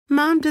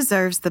Mom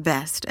deserves the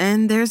best,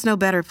 and there's no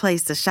better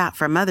place to shop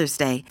for Mother's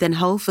Day than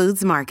Whole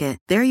Foods Market.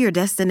 They're your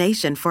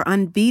destination for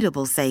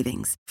unbeatable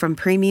savings, from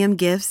premium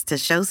gifts to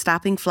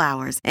show-stopping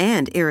flowers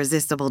and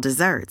irresistible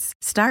desserts.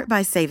 Start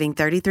by saving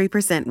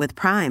 33% with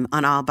Prime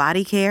on all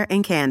body care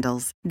and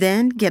candles.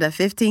 Then get a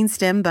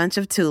 15-stem bunch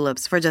of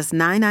tulips for just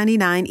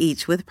 $9.99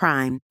 each with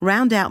Prime.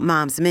 Round out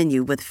Mom's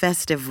menu with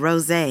festive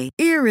rosé,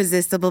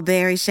 irresistible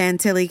berry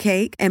chantilly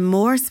cake, and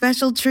more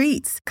special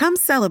treats. Come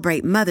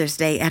celebrate Mother's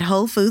Day at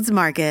Whole Foods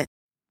Market.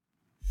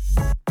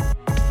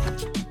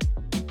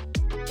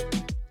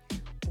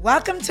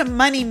 Welcome to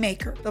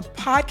Moneymaker, the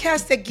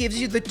podcast that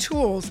gives you the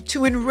tools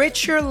to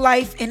enrich your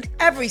life in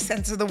every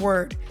sense of the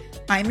word.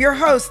 I'm your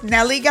host,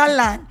 Nelly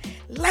Galan.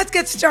 Let's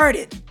get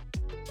started.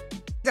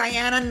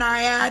 Diana,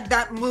 Nyad,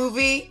 that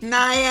movie,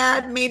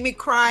 Nyad, made me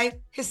cry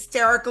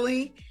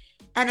hysterically.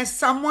 And as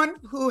someone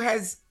who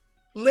has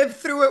lived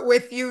through it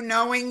with you,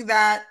 knowing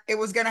that it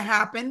was going to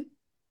happen,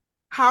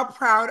 how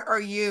proud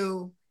are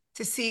you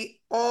to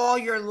see all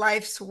your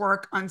life's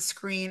work on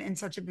screen in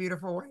such a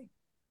beautiful way?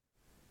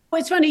 Well,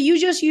 it's funny. You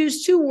just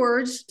used two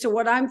words to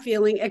what I'm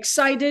feeling: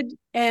 excited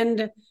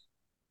and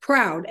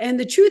proud. And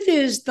the truth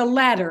is, the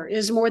latter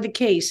is more the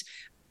case.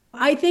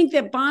 I think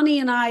that Bonnie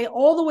and I,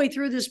 all the way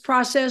through this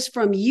process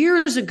from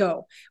years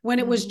ago, when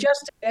it was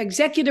just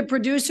executive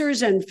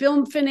producers and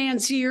film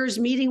financiers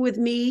meeting with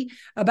me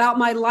about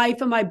my life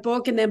and my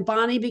book, and then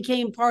Bonnie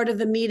became part of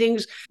the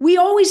meetings, we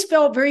always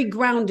felt very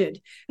grounded.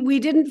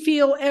 We didn't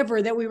feel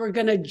ever that we were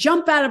going to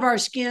jump out of our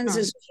skins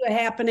as it was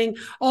happening.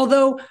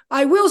 Although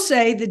I will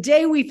say, the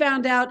day we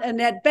found out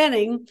Annette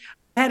Bening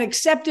had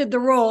accepted the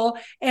role,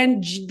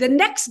 and the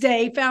next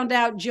day found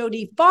out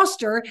Jodie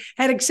Foster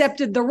had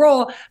accepted the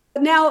role.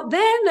 Now,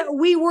 then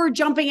we were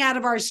jumping out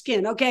of our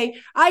skin. Okay,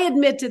 I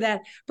admit to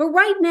that. But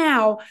right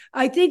now,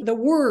 I think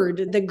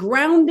the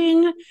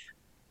grounding,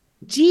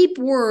 deep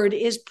word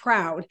is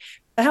proud.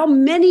 How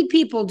many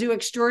people do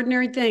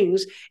extraordinary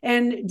things,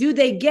 and do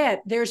they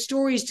get their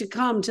stories to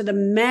come to the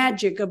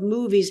magic of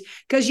movies?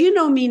 Because you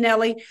know me,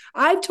 Nellie,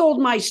 I've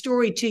told my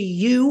story to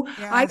you.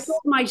 Yes. I've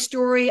told my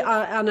story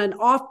on an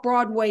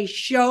off-Broadway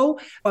show,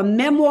 a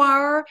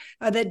memoir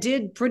that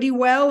did pretty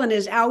well and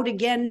is out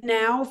again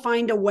now.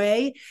 Find a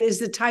Way is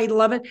the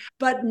title of it.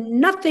 But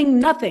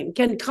nothing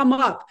can come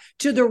up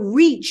to the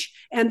reach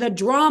and the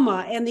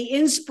drama and the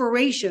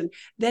inspiration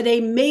that a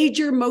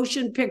major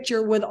motion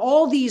picture with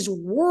all these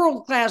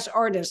world-class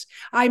artists.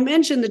 I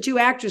mentioned the two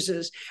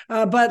actresses,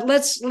 but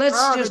let's just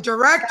the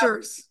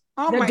directors.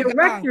 The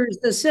directors,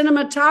 the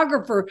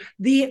cinematographer,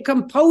 the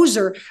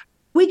composer.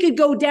 We could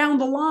go down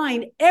the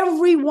line.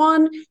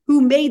 Everyone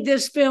who made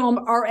this film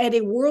are at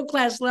a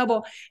world-class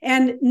level,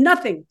 and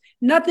nothing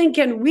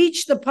can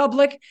reach the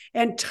public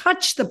and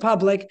touch the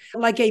public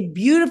like a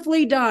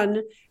beautifully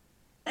done,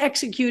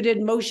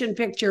 executed motion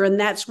picture, and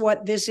that's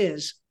what this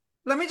is.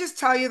 Let me just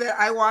tell you that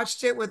I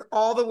watched it with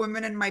all the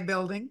women in my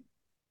building,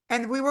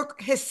 and we were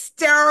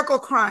hysterical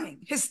crying,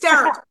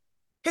 hysterical,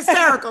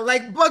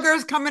 like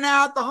boogers coming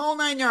out, the whole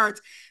 9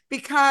 yards,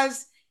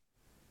 because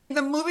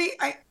the movie,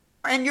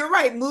 and you're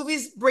right,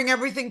 movies bring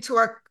everything to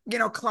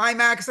a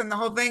climax and the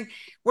whole thing,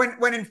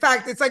 when in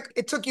fact it's like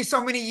it took you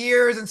so many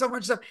years and so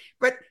much stuff.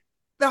 But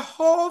the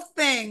whole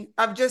thing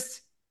of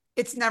just,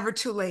 it's never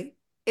too late.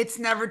 It's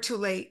never too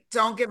late.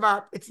 Don't give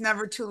up. It's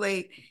never too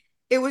late.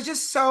 It was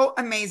just so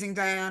amazing,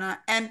 Diana.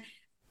 And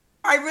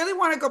I really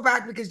want to go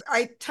back, because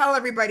I tell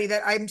everybody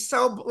that I'm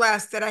so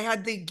blessed that I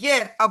had the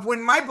gift of,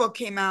 when my book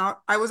came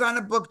out, I was on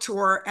a book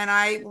tour, and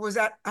I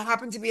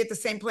happened to be at the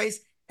same place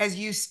as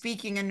you,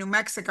 speaking in New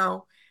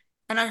Mexico.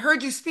 And I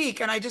heard you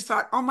speak, and I just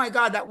thought, oh my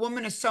God, that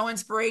woman is so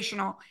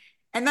inspirational.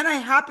 And then I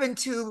happened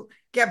to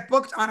get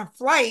booked on a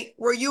flight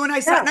where you and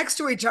I sat next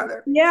to each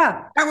other.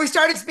 Yeah. And we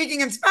started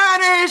speaking in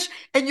Spanish,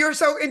 and you're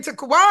so into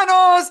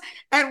Cubanos,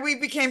 and we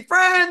became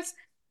friends.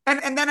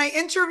 And then I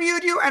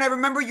interviewed you, and I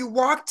remember you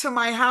walked to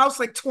my house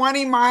like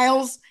 20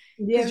 miles,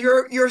 because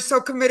you're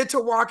so committed to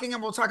walking,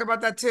 and we'll talk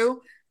about that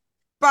too.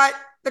 But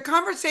the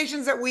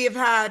conversations that we have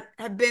had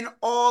have been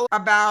all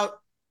about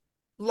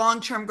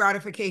long-term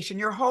gratification.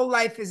 Your whole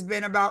life has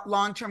been about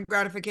long-term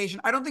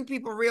gratification. I don't think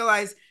people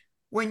realize,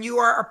 when you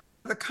are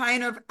the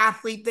kind of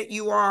athlete that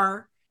you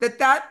are,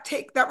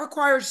 that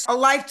requires a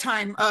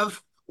lifetime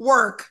of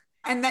work,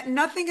 and that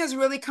nothing has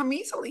really come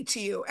easily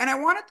to you. And I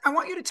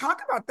want you to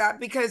talk about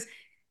that, because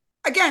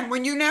again,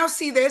 when you now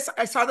see this,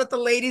 I saw that the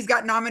ladies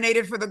got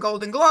nominated for the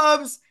Golden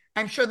Globes.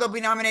 I'm sure they'll be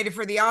nominated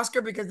for the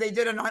Oscar, because they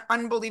did an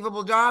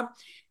unbelievable job.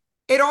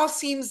 It all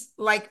seems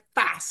like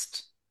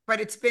fast, but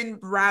it's been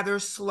rather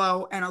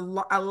slow, and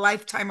a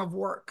lifetime of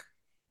work.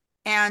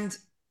 And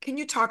can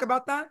you talk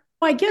about that?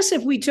 I guess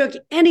if we took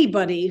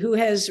anybody who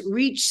has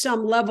reached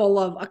some level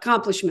of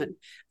accomplishment,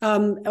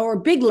 or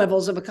big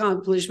levels of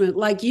accomplishment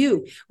like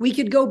you, we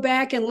could go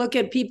back and look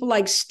at people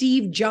like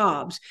Steve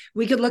Jobs.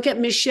 We could look at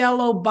Michelle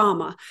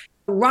Obama,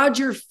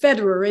 Roger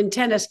Federer in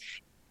tennis.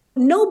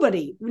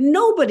 Nobody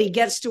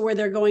gets to where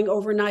they're going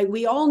overnight.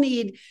 We all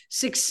need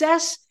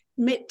success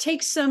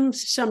takes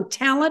some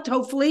talent,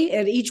 hopefully,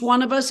 at each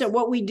one of us at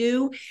what we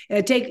do.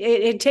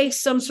 It takes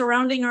some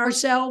surrounding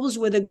ourselves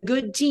with a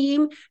good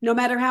team, no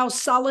matter how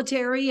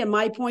solitary. And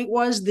my point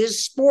was,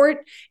 this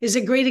sport is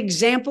a great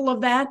example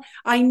of that.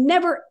 I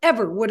never,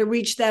 ever would have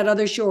reached that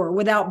other shore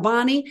without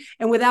Bonnie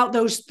and without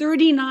those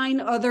 39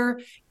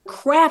 other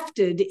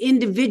crafted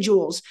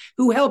individuals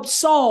who helped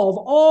solve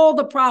all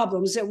the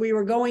problems that we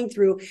were going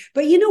through.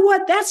 But you know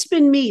what? That's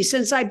been me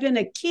since I've been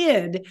a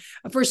kid.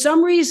 For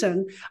some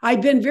reason,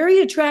 I've been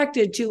very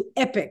attracted to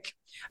epic.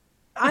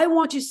 I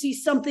want to see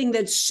something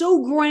that's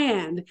so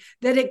grand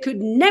that it could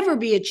never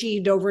be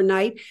achieved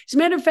overnight. As a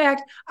matter of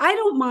fact, I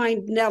don't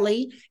mind,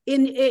 Nellie,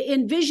 in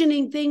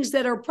envisioning things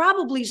that are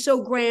probably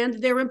so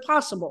grand they're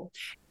impossible.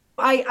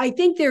 I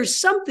think there's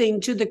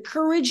something to the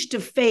courage to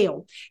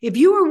fail. If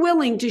you are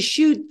willing to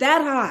shoot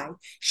that high,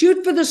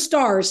 shoot for the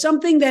stars,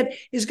 something that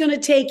is going to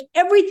take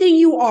everything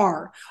you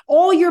are,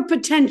 all your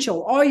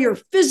potential, all your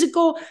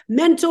physical,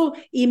 mental,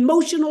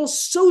 emotional,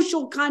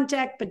 social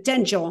contact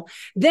potential,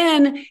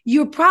 then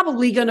you're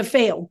probably going to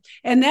fail.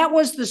 And that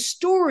was the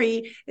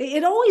story.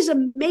 It always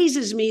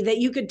amazes me that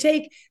you could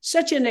take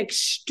such an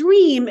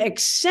extreme,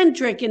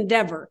 eccentric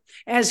endeavor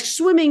as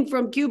swimming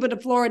from Cuba to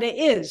Florida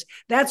is.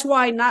 That's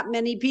why not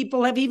many people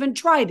have even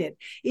tried it.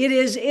 It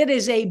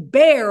is a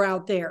bear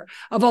out there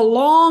of a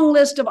long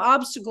list of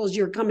obstacles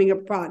you're coming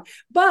upon.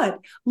 But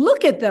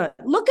look at the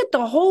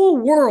whole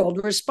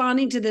world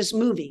responding to this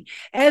movie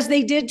as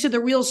they did to The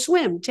Real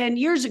Swim 10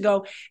 years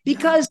ago,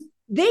 because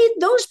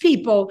those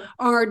people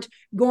aren't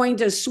going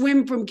to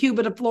swim from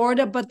Cuba to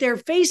Florida, but they're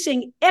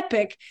facing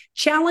epic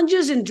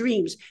challenges and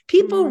dreams.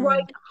 People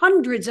write,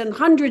 hundreds and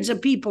hundreds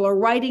of people are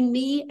writing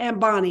me and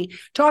Bonnie,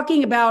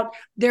 talking about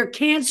their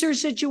cancer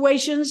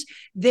situations,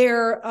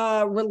 their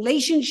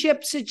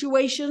relationship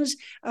situations,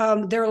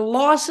 their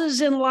losses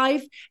in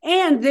life,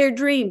 and their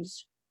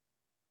dreams.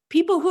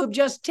 People who have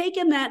just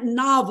taken that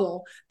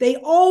novel they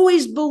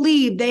always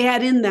believed they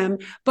had in them,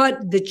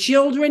 but the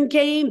children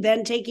came,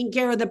 then taking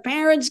care of the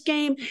parents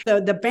came,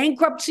 the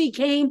bankruptcy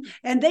came,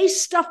 and they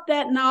stuffed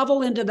that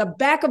novel into the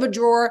back of a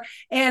drawer,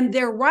 and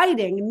they're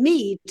writing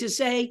me to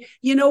say,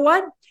 you know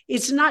what?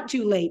 It's not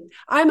too late.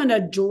 I'm going to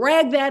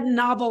drag that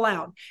novel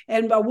out.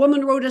 And a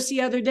woman wrote us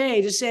the other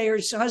day to say her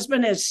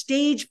husband has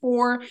stage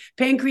 4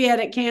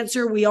 pancreatic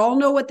cancer. We all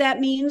know what that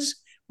means.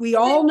 We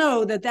all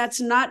know that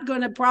that's not going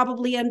to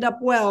probably end up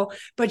well.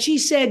 But she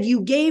said,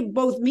 you gave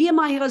both me and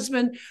my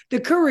husband the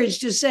courage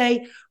to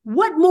say,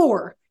 what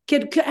more?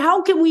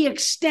 How can we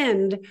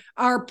extend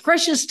our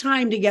precious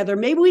time together?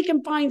 Maybe we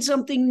can find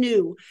something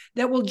new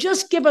that will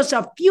just give us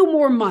a few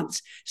more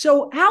months.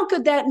 So how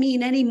could that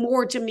mean any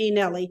more to me,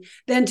 Nellie,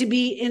 than to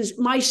be in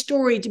my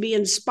story, to be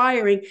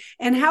inspiring?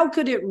 And how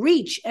could it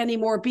reach any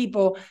more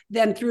people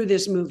than through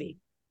this movie?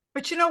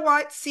 But you know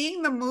what?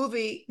 Seeing the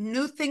movie,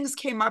 new things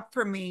came up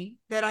for me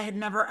that I had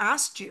never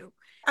asked you.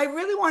 I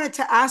really wanted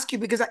to ask you,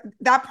 because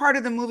that part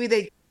of the movie,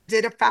 they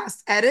did a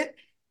fast edit,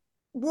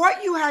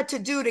 what you had to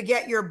do to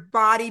get your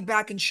body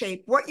back in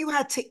shape, what you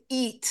had to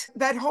eat.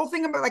 That whole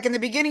thing about, like, in the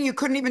beginning, you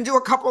couldn't even do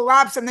a couple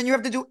laps, and then you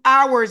have to do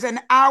hours and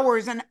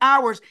hours and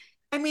hours.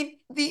 I mean,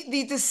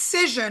 the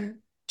decision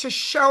to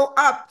show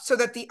up so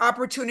that the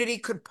opportunity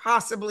could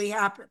possibly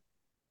happen.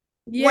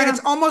 Yeah. When it's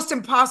almost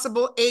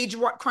impossible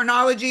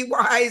chronology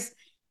wise,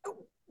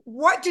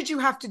 what did you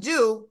have to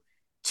do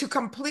to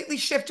completely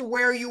shift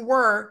where you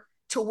were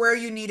to where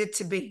you needed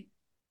to be?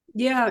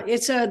 Yeah,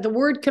 it's the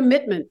word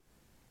commitment.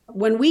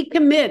 When we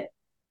commit,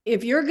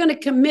 if you're going to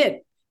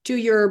commit to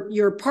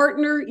your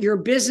partner, your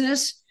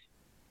business,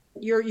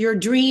 your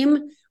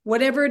dream,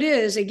 whatever it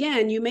is,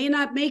 again, you may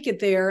not make it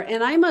there.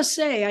 And I must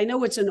say, I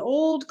know it's an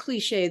old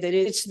cliche that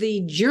it's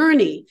the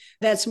journey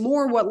that's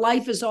more what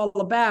life is all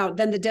about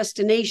than the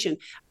destination.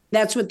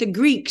 That's what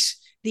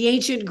the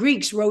ancient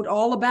Greeks wrote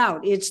all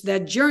about. It's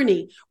that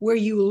journey where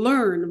you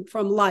learn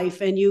from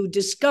life and you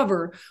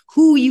discover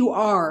who you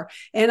are.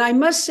 And I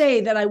must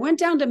say that I went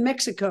down to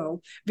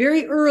Mexico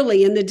very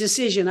early in the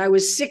decision. I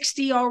was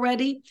 60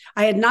 already.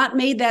 I had not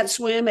made that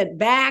swim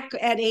back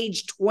at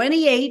age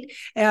 28,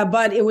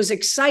 but it was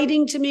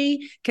exciting to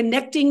me,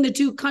 connecting the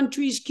two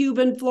countries,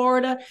 Cuba and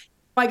Florida.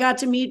 I got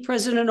to meet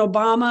President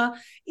Obama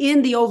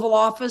in the Oval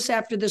Office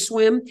after the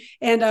swim,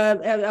 and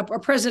a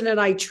president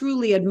I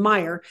truly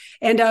admire.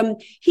 And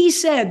he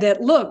said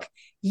that, look,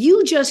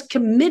 you just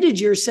committed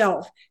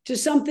yourself to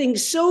something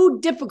so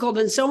difficult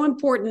and so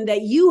important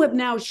that you have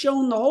now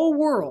shown the whole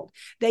world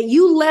that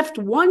you left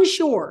one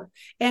shore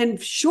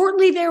and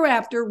shortly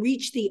thereafter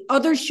reached the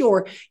other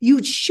shore.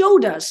 You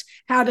showed us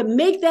how to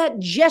make that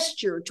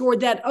gesture toward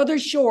that other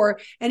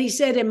shore. And he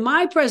said, in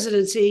my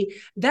presidency,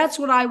 that's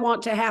what I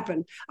want to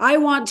happen. I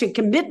want to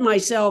commit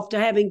myself to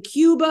having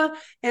Cuba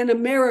and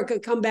America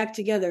come back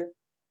together.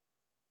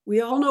 We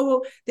all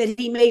know that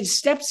he made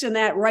steps in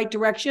that right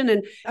direction,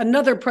 and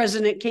another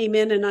president came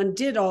in and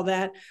undid all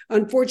that,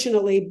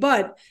 unfortunately.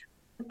 But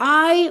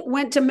I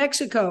went to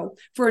Mexico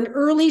for an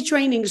early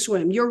training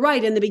swim. You're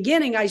right. In the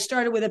beginning, I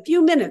started with a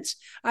few minutes.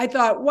 I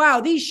thought,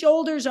 wow, these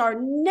shoulders are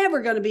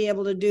never going to be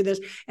able to do this.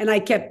 And I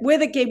kept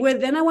with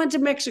it. Then I went to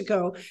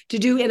Mexico to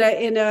do in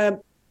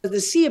the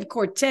Sea of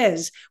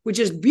Cortez, which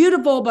is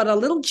beautiful but a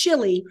little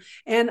chilly.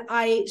 And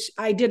I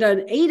did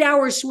an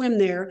 8-hour swim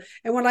there.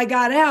 And when I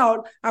got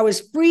out, I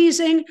was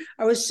freezing.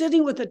 I was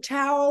sitting with a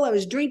towel. I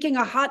was drinking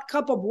a hot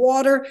cup of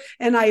water.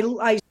 And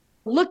I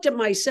looked at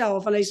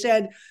myself and I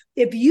said,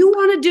 if you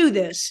want to do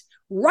this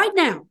right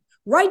now,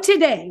 right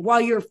today,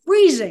 while you're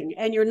freezing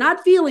and you're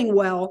not feeling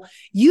well,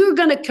 you're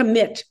going to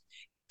commit.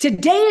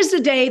 Today is the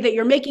day that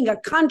you're making a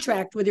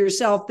contract with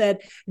yourself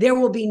that there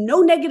will be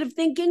no negative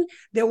thinking.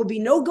 There will be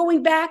no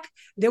going back.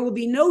 There will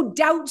be no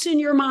doubts in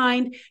your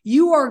mind.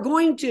 You are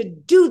going to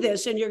do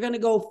this and you're going to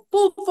go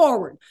full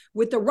forward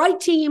with the right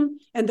team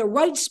and the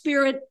right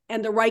spirit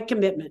and the right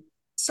commitment.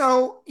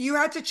 So you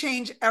had to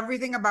change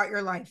everything about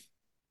your life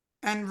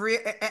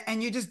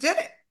and you just did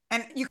it.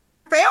 And you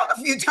failed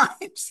a few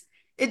times.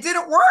 It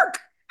didn't work.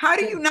 How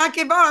do you not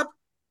give up?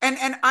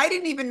 And I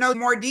didn't even know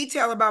more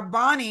detail about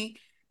Bonnie,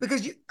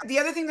 because the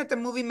other thing that the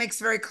movie makes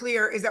very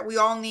clear is that we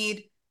all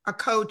need a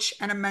coach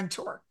and a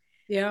mentor.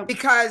 Yeah.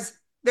 Because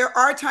there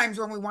are times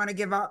when we want to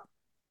give up.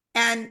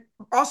 And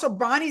also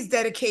Bonnie's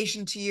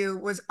dedication to you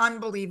was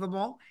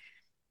unbelievable.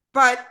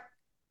 But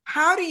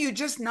how do you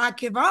just not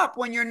give up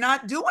when you're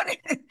not doing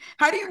it?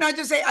 How do you not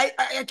just say,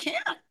 I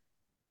can't?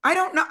 I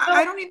don't know.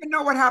 I don't even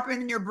know what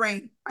happened in your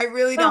brain. I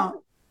really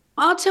don't.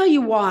 I'll tell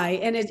you why.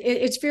 And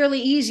it's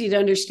fairly easy to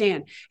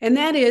understand. And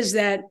that is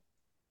that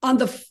on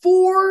the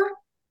 4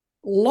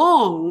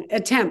 long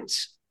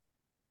attempts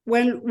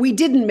when we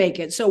didn't make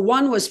it, so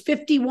one was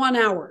 51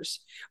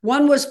 hours,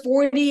 one was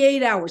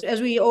 48 hours,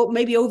 as we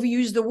maybe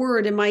overused the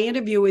word in my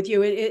interview with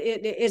you,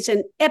 it's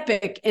an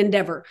epic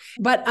endeavor.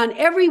 But on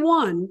every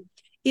one,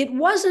 it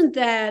wasn't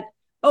that,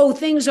 oh,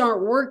 things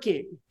aren't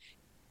working.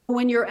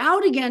 When you're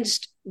out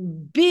against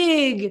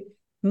big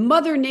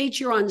Mother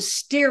Nature on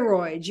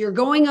steroids, you're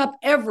going up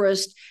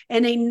Everest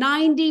and a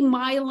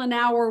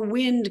 90-mile-an-hour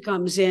wind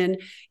comes in,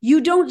 you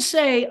don't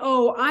say,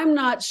 oh, I'm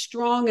not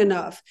strong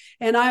enough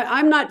and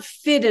I'm not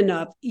fit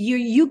enough.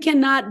 You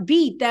cannot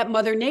beat that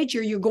Mother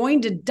Nature. You're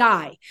going to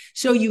die.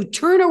 So you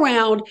turn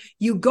around,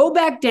 you go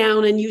back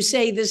down and you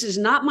say, this is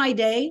not my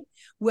day.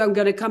 Well, I'm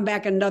going to come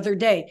back another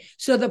day.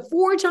 So the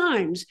 4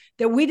 times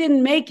that we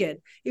didn't make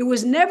it, it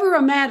was never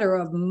a matter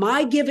of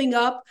my giving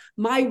up,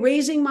 my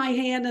raising my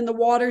hand in the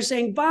water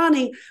saying,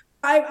 Bonnie,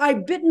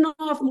 I've bitten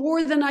off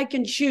more than I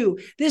can chew.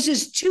 This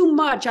is too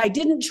much. I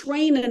didn't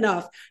train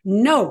enough.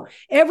 No,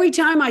 every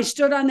time I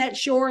stood on that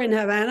shore in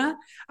Havana,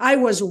 I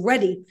was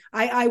ready.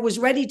 I was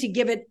ready to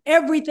give it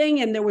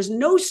everything. And there was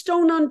no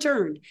stone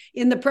unturned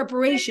in the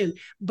preparation,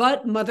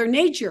 but Mother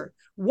Nature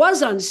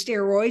was on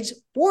steroids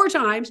 4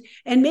 times.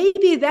 And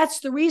maybe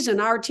that's the reason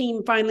our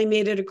team finally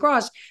made it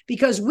across,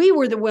 because we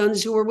were the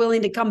ones who were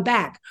willing to come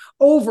back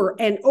over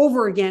and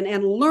over again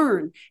and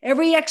learn.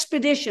 Every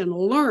expedition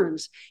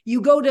learns.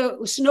 You go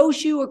to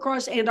snowshoe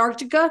across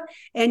Antarctica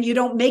and you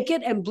don't make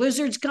it and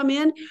blizzards come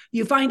in.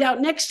 You find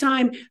out next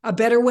time a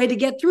better way to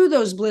get through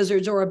those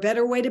blizzards or a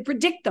better way to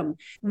predict them.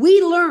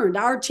 We learned,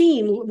 our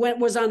team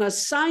was on a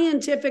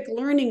scientific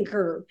learning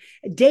curve,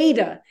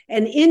 data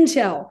and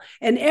intel.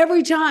 And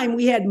every time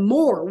we had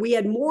more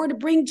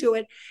to bring to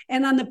it.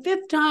 And on the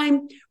 5th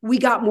time, we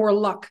got more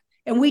luck.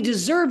 And we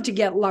deserved to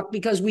get luck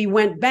because we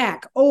went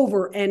back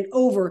over and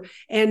over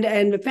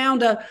and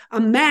found a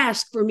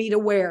mask for me to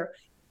wear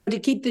to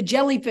keep the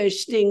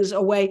jellyfish stings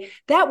away.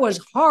 That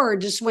was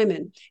hard to swim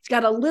in. It's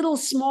got a little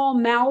small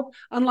mouth,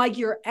 unlike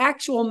your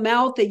actual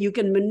mouth that you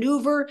can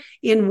maneuver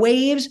in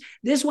waves.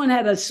 This one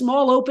had a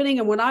small opening,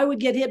 and when I would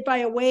get hit by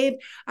a wave,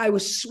 I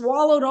was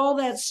swallowed all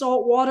that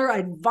salt water.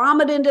 I'd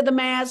vomit into the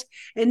mask,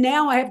 and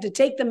now I have to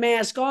take the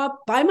mask off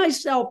by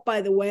myself,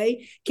 by the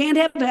way. Can't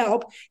have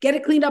help. Get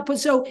it cleaned up.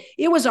 So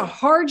it was a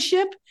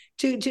hardship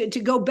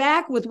to go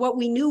back with what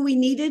we knew we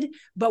needed,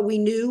 but we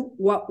knew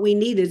what we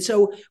needed.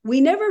 So we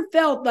never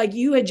felt like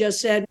you had just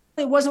said,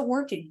 it wasn't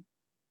working.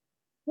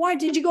 Why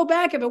did you go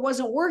back if it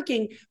wasn't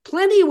working?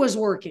 Plenty was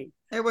working.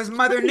 It was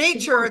Mother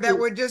Nature that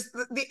were just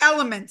the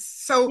elements.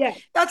 So yeah.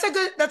 That's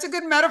a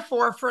good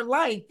metaphor for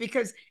life,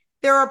 because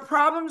there are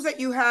problems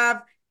that you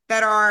have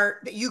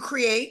that you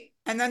create,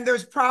 and then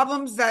there's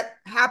problems that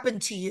happen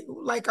to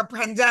you, like a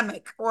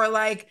pandemic, or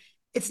like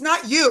it's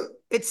not you,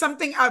 it's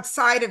something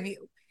outside of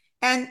you.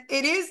 And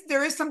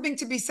there is something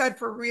to be said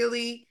for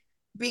really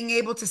being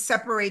able to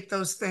separate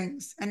those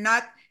things and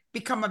not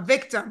become a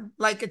victim,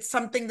 like it's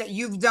something that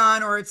you've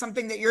done or it's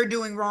something that you're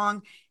doing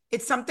wrong.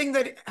 It's something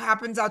that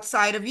happens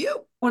outside of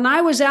you. When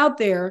I was out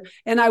there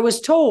and I was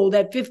told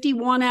at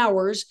 51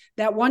 hours,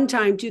 that one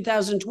time,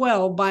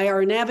 2012, by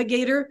our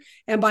navigator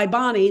and by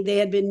Bonnie, they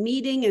had been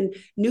meeting and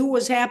knew what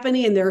was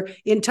happening, and they're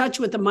in touch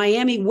with the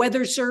Miami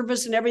Weather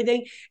Service and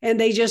everything. And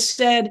they just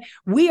said,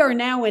 we are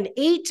now in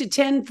 8 to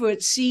 10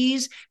 foot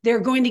seas. They're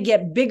going to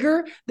get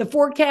bigger. The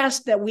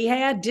forecast that we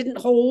had didn't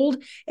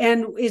hold,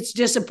 and it's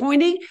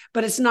disappointing,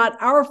 but it's not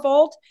our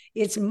fault.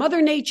 It's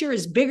Mother Nature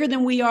is bigger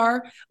than we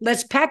are.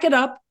 Let's pack it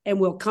up and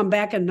we'll come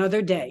back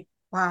another day.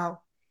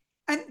 Wow.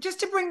 And just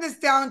to bring this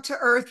down to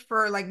earth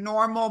for like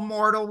normal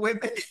mortal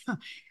women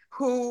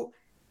who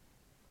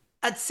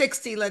at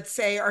 60, let's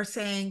say, are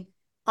saying,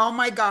 oh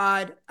my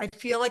God, I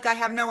feel like I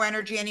have no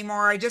energy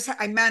anymore.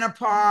 I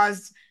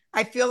menopause.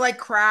 I feel like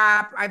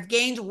crap. I've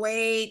gained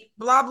weight,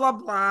 blah, blah,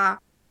 blah.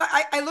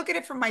 I look at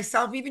it for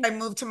myself. Even I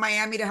moved to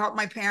Miami to help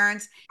my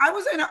parents. I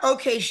was in an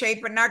okay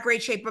shape, but not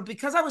great shape. But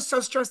because I was so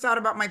stressed out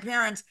about my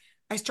parents,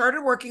 I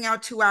started working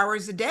out 2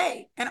 hours a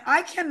day, and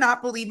I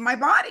cannot believe my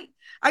body.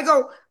 I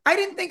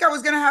didn't think I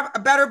was going to have a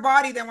better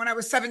body than when I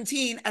was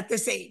 17 at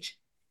this age.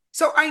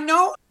 So I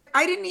know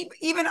I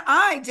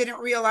didn't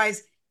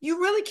realize you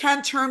really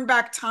can turn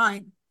back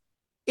time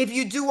if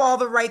you do all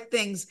the right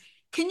things.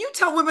 Can you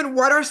tell women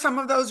what are some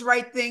of those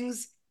right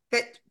things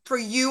that for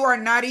you are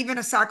not even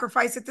a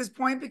sacrifice at this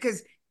point,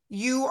 because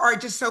you are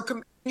just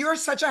you're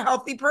such a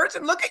healthy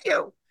person. Look at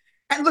you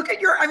and look at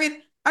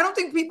I don't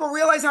think people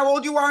realize how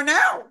old you are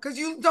now because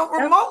you don't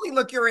remotely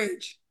look your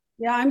age.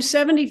 Yeah, I'm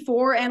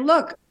 74. And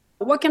look,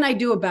 what can I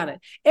do about it?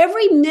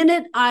 Every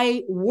minute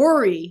I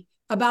worry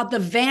about the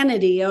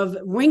vanity of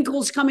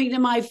wrinkles coming to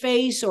my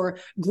face or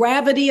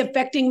gravity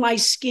affecting my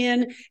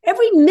skin.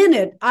 Every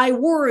minute I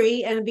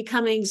worry and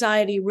become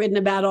anxiety ridden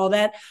about all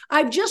that.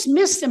 I've just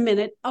missed a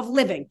minute of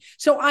living.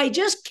 So I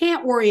just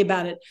can't worry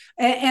about it.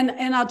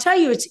 And I'll tell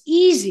you, it's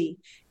easy.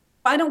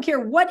 I don't care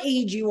what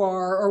age you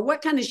are or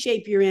what kind of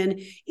shape you're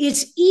in.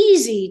 It's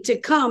easy to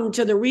come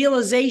to the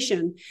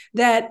realization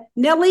that,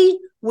 Nellie,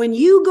 when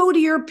you go to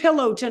your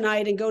pillow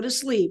tonight and go to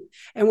sleep,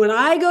 and when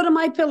I go to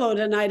my pillow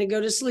tonight and go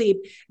to sleep,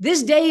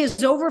 this day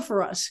is over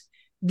for us.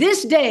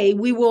 This day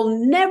we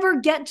will never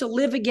get to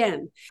live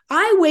again.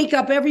 I wake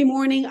up every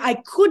morning,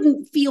 I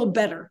couldn't feel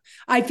better.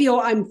 I feel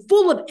I'm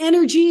full of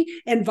energy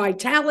and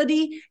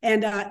vitality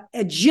and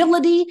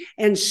agility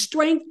and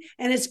strength.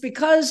 And it's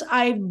because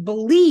I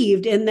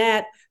believed in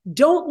that.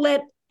 Don't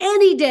let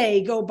any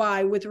day go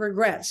by with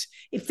regrets,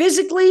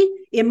 physically,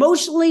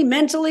 emotionally,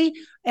 mentally.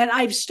 And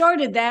I've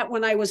started that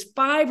when I was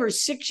 5 or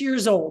 6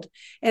 years old.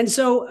 And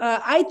so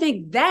I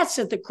think that's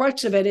at the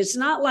crux of it. It's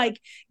not like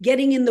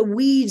getting in the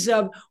weeds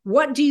of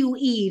what do you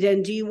eat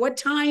and what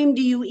time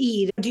do you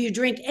eat? Do you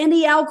drink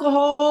any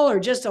alcohol or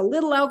just a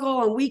little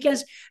alcohol on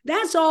weekends?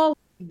 That's all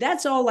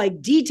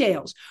like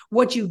details.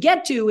 What you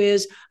get to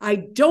is, I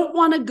don't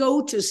want to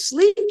go to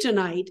sleep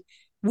tonight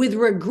with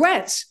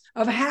regrets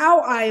of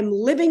how I'm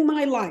living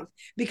my life.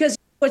 Because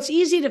it's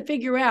easy to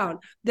figure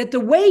out that the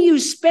way you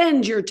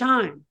spend your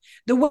time,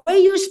 the way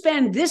you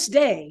spend this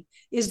day,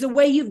 is the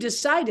way you've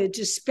decided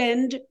to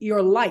spend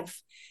your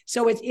life.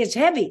 So it's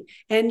heavy,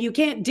 and you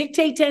can't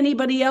dictate to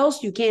anybody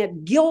else. You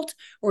can't guilt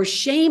or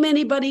shame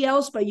anybody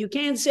else, but you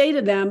can say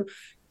to them,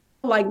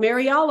 like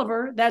Mary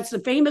Oliver, that's the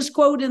famous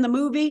quote in the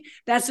movie.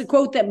 That's the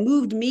quote that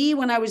moved me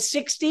when I was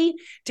 60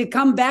 to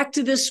come back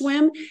to this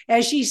swim.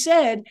 As she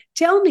said,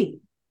 tell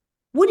me,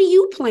 what do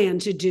you plan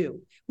to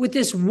do with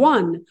this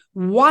one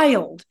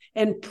wild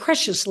and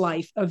precious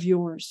life of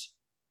yours?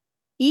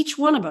 Each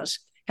one of us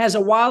has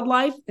a wild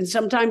life, and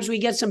sometimes we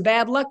get some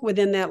bad luck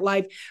within that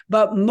life,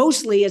 but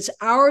mostly it's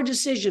our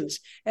decisions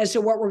as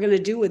to what we're going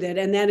to do with it.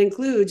 And that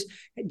includes,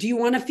 do you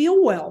want to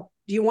feel well?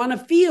 Do you want to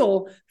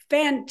feel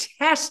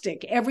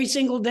fantastic every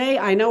single day?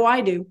 I know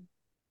I do.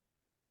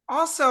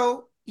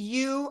 Also,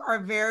 you are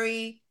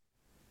very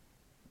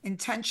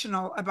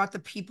intentional about the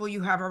people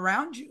you have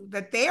around you,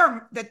 that they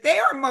are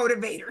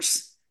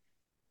motivators.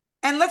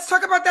 And let's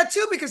talk about that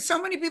too, because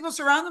so many people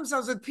surround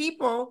themselves with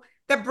people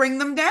that bring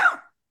them down.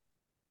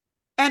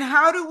 And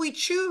how do we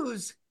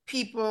choose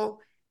people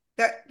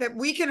that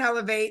we can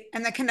elevate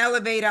and that can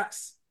elevate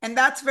us? And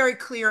that's very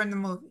clear in the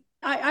movie.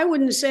 I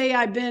wouldn't say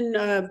I've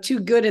been too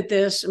good at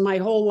this my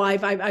whole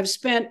life.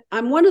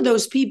 I'm one of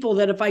those people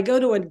that if I go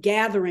to a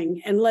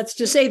gathering, and let's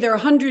just say there are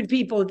 100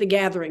 people at the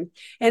gathering,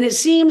 and it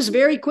seems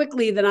very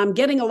quickly that I'm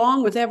getting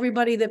along with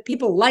everybody, that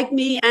people like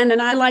me and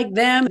I like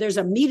them. There's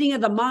a meeting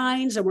of the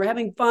minds and we're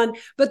having fun.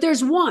 But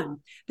there's one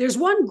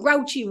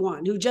grouchy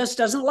one who just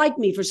doesn't like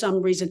me for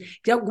some reason,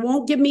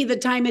 won't give me the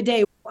time of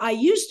day. I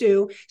used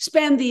to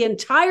spend the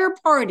entire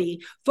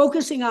party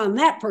focusing on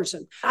that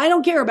person. I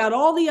don't care about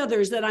all the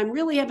others that I'm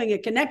really having a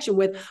connection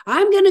with.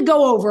 I'm going to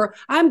go over,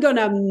 I'm going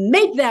to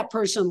make that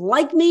person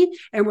like me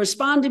and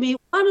respond to me.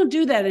 I don't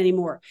do that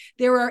anymore.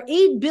 There are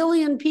 8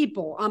 billion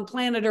people on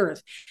planet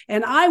Earth,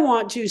 and I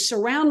want to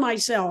surround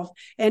myself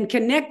and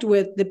connect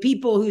with the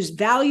people whose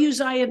values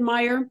I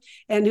admire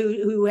and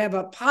who have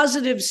a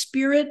positive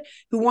spirit,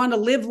 who want to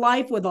live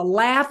life with a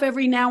laugh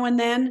every now and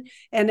then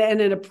and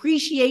an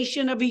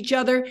appreciation of each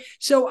other. other.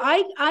 So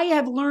I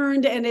have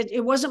learned, and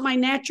it wasn't my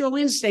natural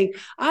instinct,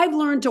 I've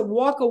learned to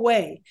walk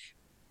away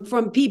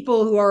from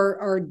people who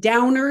are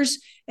downers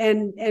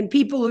and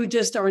people who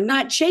just are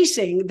not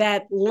chasing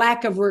that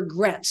lack of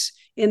regrets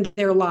in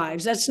their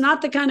lives. That's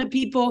not the kind of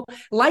people.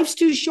 Life's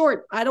too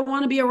short. I don't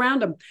want to be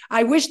around them.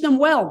 I wish them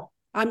well.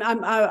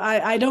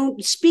 I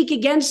don't speak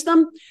against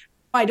them.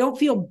 I don't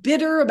feel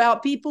bitter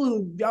about people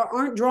who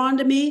aren't drawn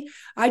to me.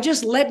 I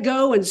just let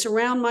go and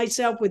surround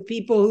myself with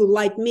people who,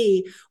 like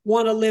me,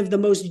 want to live the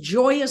most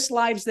joyous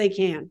lives they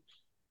can.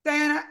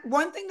 Diana,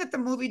 one thing that the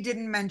movie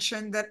didn't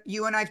mention that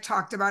you and I've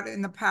talked about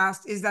in the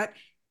past is that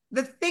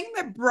the thing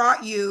that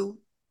brought you,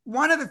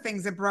 one of the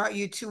things that brought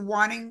you to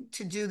wanting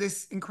to do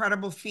this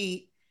incredible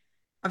feat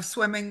of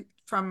swimming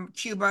from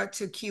Cuba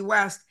to Key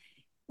West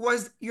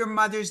was your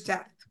mother's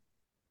death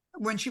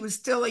when she was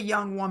still a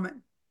young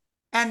woman.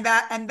 And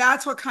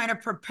that's what kind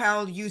of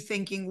propelled you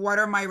thinking, what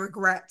are my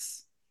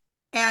regrets?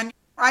 And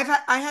I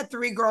had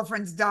 3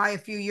 girlfriends die a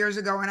few years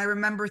ago, and I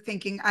remember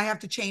thinking I have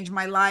to change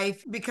my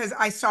life because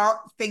I saw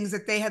things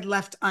that they had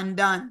left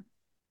undone.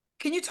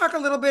 Can you talk a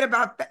little bit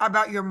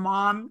about your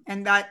mom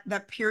and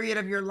that period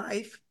of your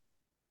life?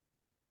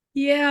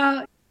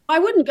 Yeah, I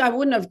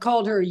wouldn't have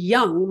called her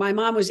young. My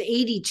mom was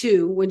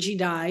 82 when she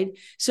died.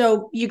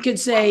 So you could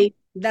say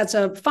that's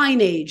a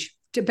fine age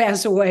to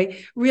pass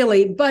away,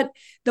 really. But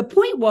the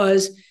point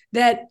was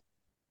that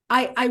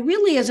I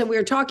really, as we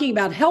were talking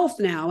about health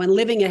now and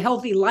living a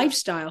healthy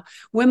lifestyle,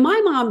 when my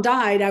mom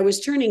died, I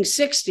was turning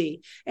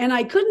 60, and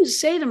I couldn't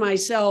say to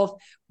myself,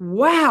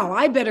 wow,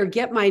 I better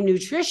get my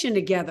nutrition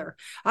together.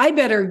 I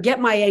better get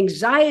my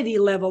anxiety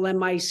level and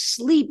my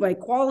sleep, my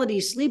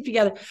quality sleep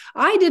together.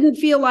 I didn't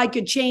feel I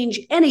could change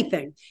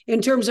anything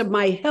in terms of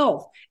my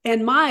health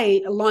and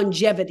my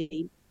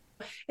longevity.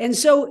 And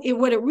so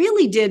what it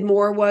really did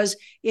more was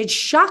it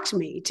shocked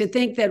me to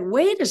think that,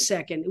 wait a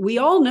second, we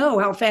all know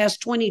how fast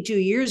 22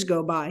 years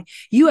go by.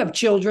 You have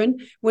children.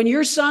 When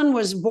your son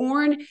was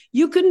born,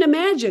 you couldn't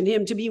imagine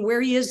him to be where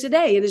he is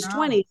today in his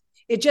 20s.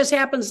 It just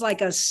happens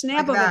like a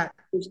snap of a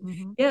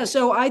Mm-hmm. Yeah.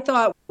 So I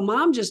thought,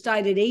 mom just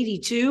died at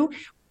 82.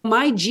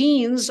 My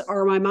genes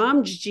are my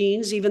mom's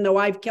genes, even though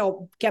I've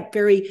kept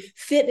very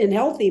fit and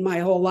healthy my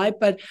whole life.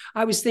 But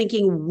I was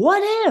thinking,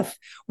 what if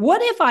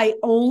I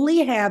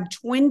only have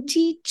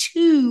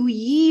 22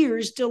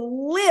 years to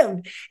live?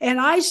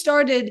 And I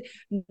started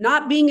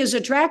not being as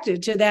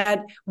attracted to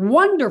that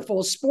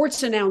wonderful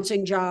sports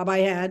announcing job I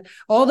had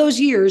all those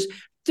years.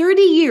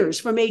 30 years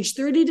from age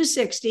 30 to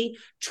 60,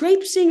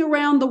 traipsing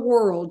around the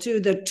world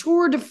to the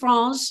Tour de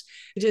France,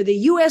 to the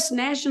U.S.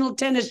 National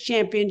Tennis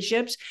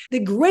Championships, the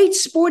great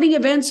sporting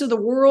events of the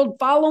world,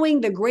 following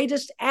the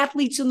greatest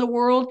athletes in the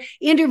world,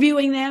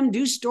 interviewing them,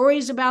 do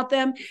stories about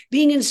them,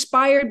 being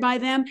inspired by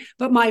them.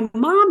 But my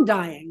mom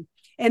dying,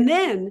 and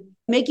then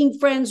making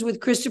friends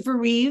with Christopher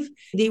Reeve,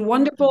 the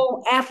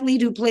wonderful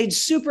athlete who played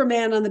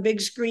Superman on the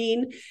big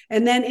screen,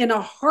 and then in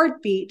a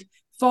heartbeat,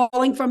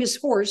 falling from his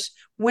horse,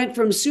 went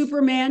from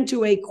Superman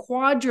to a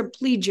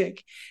quadriplegic,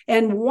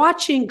 and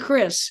watching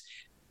Chris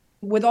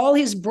with all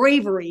his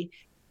bravery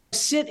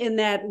sit in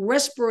that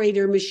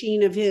respirator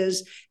machine of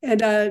his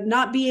and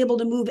not be able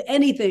to move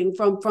anything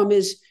from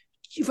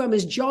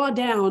his jaw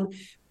down,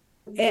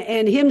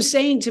 and him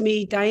saying to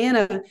me,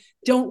 Diana,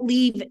 don't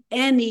leave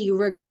any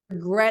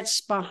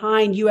regrets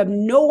behind. You have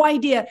no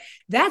idea.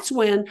 That's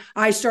when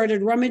I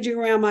started rummaging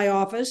around my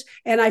office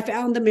and I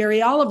found the Mary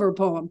Oliver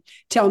poem.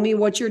 Tell me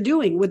what you're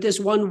doing with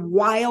this one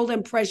wild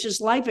and precious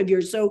life of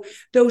yours. So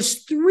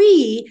those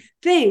 3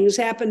 things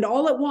happened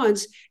all at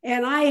once,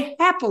 and I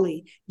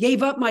happily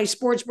gave up my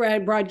sports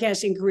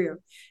broadcasting career.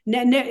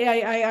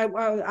 That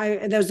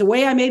was the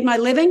way I made my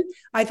living.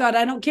 I thought,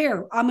 I don't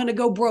care. I'm going to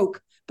go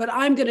broke, but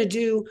I'm going to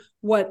do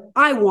what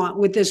I want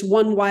with this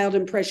one wild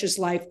and precious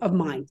life of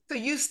mine. So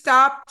you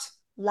stopped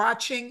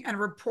watching and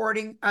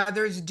reporting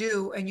others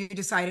do, and you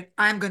decided,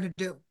 I'm going to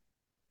do.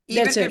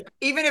 Even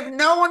if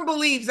no one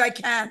believes I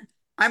can,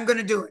 I'm going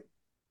to do it.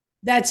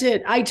 That's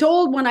it.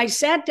 When I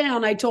sat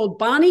down, I told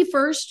Bonnie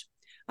first.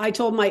 I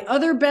told my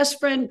other best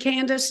friend,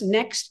 Candace,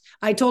 next.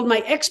 I told my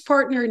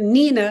ex-partner,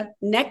 Nina,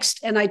 next.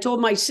 And I told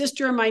my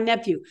sister and my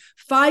nephew,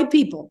 5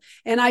 people.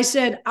 And I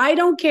said, I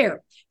don't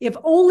care if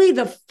only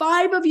the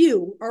 5 of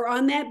you are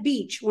on that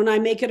beach when I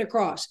make it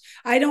across.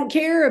 I don't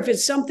care if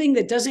it's something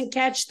that doesn't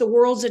catch the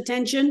world's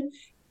attention.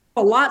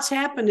 A lot's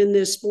happened in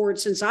this sport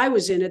since I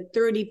was in it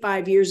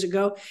 35 years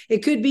ago.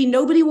 It could be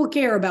nobody will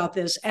care about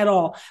this at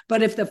all.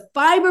 But if the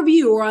 5 of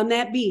you are on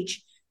that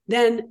beach,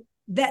 then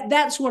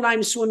that's what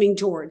I'm swimming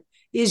toward,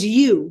 is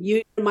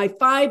you, my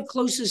 5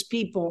 closest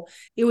people.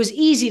 It was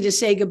easy to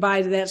say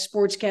goodbye to that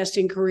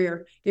sportscasting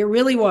career. It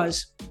really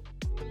was.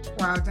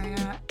 Wow,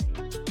 Diana.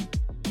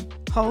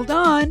 Hold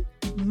on.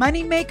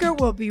 Moneymaker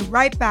will be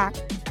right back.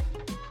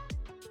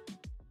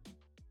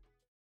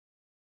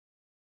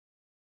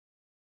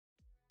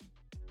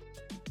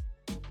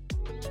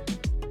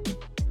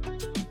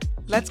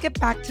 Let's get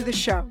back to the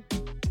show.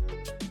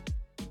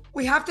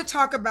 We have to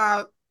talk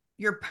about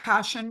your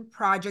passion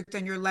project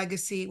and your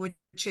legacy, which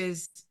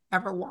is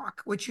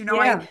Everwalk, which,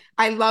 Yeah.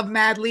 I love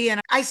madly.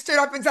 And I stood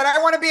up and said,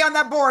 I want to be on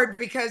that board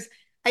because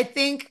I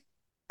think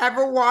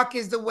Everwalk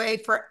is the way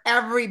for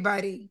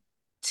everybody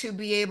to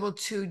be able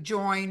to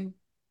join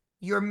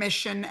your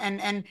mission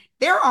and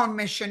their own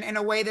mission in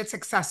a way that's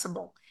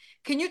accessible.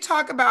 Can you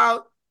talk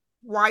about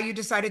why you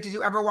decided to do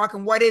Everwalk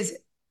and what is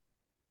it?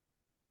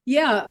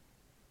 Yeah.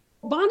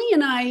 Bonnie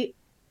and I,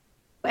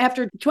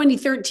 after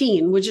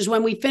 2013, which is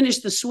when we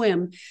finished the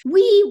swim,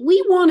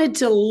 we wanted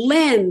to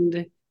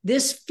lend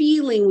this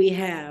feeling we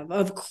have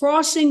of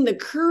crossing the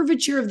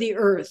curvature of the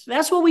earth.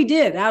 That's what we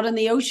did out in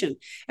the ocean.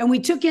 And we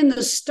took in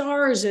the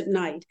stars at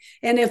night.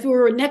 And if we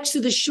were next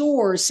to the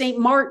shore, St.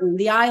 Martin,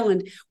 the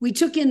island, we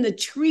took in the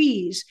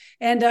trees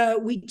and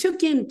we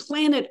took in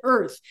planet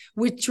Earth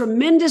with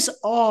tremendous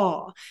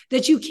awe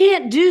that you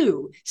can't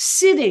do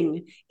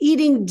sitting,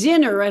 eating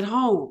dinner at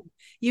home.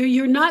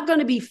 You're not going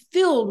to be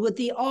filled with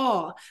the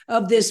awe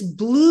of this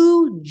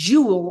blue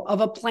jewel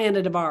of a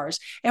planet of ours.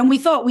 And we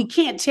thought we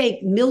can't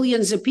take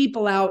millions of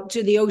people out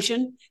to the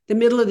ocean, the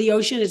middle of the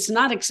ocean. It's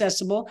not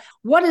accessible.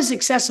 What is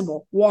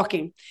accessible?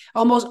 Walking.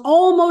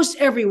 Almost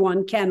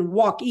everyone can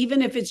walk,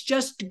 even if it's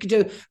just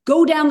to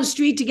go down the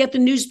street to get the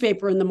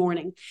newspaper in the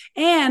morning.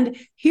 And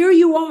here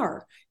you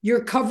are.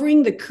 You're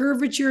covering the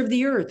curvature of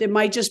the earth. It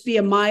might just be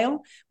a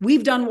mile.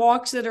 We've done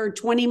walks that are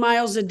 20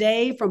 miles a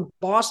day from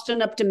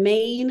Boston up to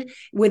Maine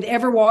with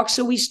Everwalk.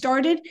 So we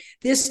started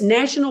this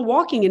national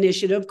walking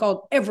initiative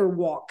called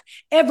Everwalk.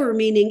 Ever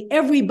meaning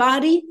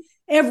everybody,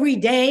 every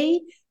day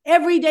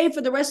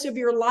for the rest of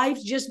your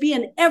life, just be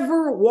an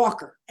ever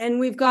walker. And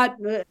we've got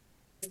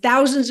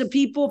thousands of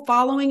people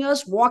following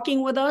us,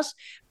 walking with us.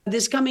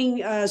 This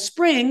coming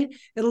spring,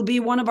 it'll be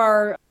one of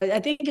our, I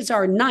think it's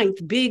our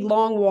 9th big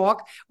long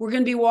walk. We're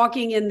going to be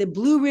walking in the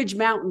Blue Ridge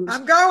Mountains.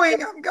 I'm going.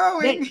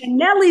 And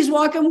Nellie's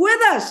walking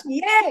with us.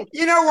 Yay!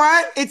 You know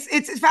what?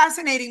 It's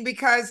fascinating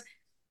because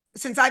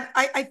since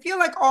I feel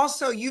like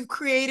also you've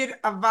created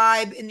a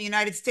vibe in the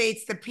United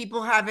States that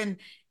people have in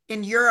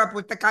Europe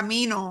with the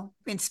Camino,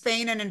 in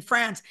Spain and in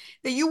France,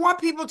 that you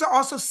want people to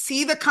also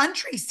see the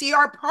country, see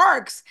our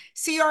parks,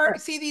 see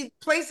these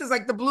places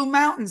like the Blue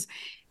Mountains.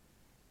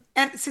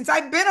 And since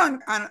I've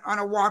been on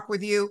a walk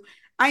with you,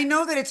 I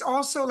know that it's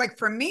also like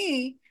for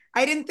me,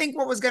 I didn't think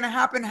what was going to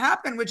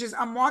happen, which is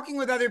I'm walking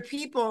with other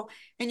people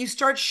and you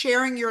start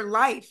sharing your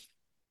life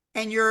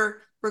and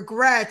your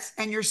regrets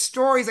and your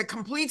stories, like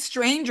complete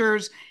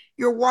strangers.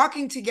 You're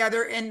walking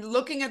together and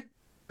looking at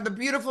the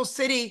beautiful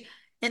city.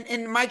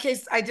 In my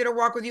case, I did a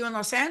walk with you in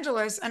Los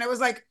Angeles, and it was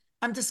like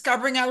I'm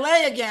discovering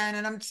LA again,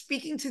 and I'm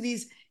speaking to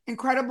these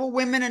incredible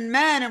women and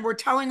men, and we're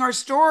telling our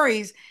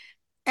stories.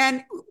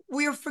 And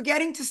we are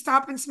forgetting to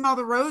stop and smell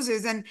the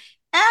roses and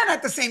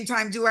at the same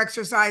time do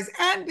exercise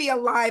and be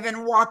alive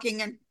and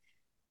walking. And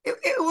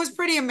it was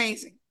pretty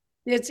amazing.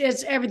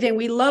 It's everything.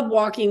 We love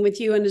walking with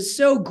you, and it's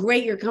so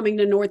great you're coming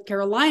to North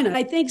Carolina.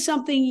 I think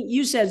something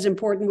you said is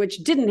important, which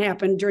didn't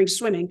happen during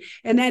swimming,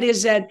 and that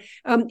is that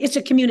it's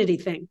a community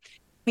thing.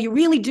 You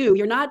really do.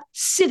 You're not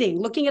sitting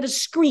looking at a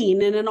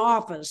screen in an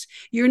office.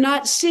 You're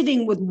not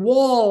sitting with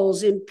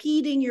walls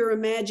impeding your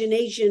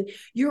imagination.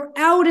 You're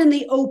out in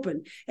the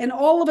open. And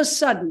all of a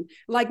sudden,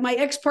 like my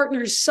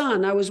ex-partner's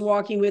son I was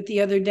walking with the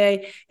other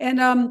day,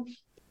 and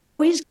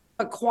he's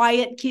a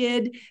quiet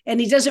kid and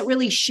he doesn't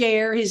really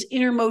share his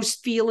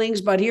innermost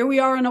feelings, but here we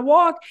are on a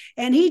walk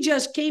and he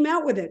just came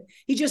out with it.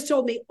 He just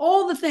told me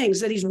all the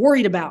things that he's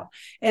worried about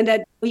and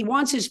that he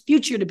wants his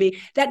future to be.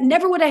 That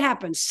never would have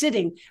happened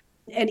sitting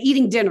and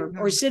eating dinner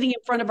or sitting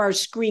in front of our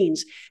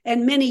screens.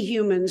 And many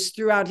humans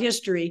throughout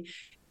history,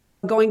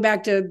 going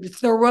back to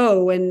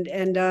Thoreau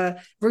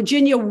and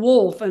Virginia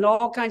Woolf and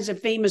all kinds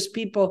of famous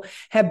people,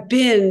 have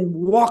been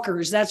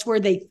walkers. That's where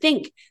they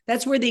think.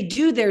 That's where they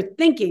do their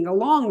thinking,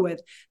 along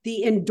with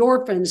the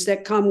endorphins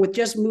that come with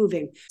just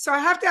moving. So I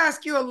have to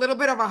ask you a little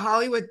bit of a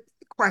Hollywood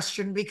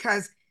question,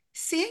 because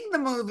seeing the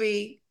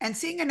movie and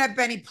seeing Annette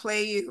Bening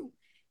play you,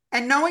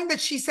 and knowing that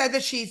she said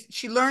that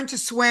she learned to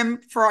swim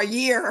for a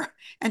year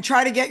and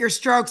try to get your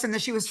strokes, and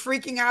that she was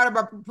freaking out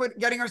about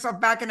getting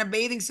herself back in a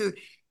bathing suit,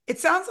 it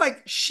sounds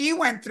like she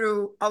went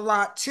through a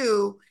lot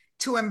too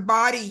to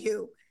embody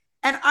you.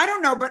 And I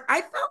don't know, but I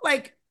felt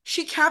like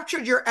she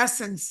captured your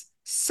essence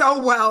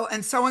so well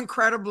and so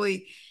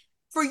incredibly.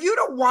 For you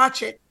to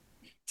watch it,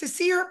 to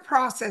see her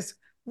process,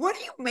 what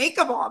do you make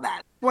of all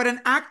that? What an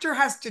actor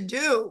has to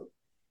do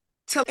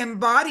to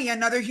embody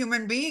another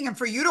human being, and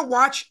for you to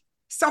watch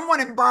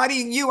someone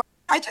embodying you,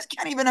 I just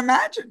can't even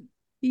imagine.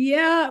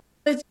 Yeah,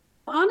 it's,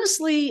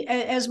 honestly,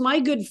 as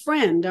my good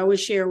friend, I would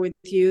share with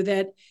you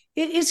that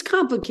it's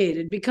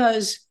complicated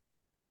because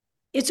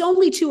it's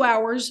only 2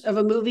 hours of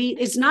a movie.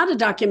 It's not a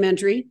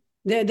documentary.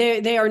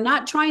 They are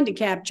not trying to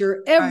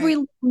capture every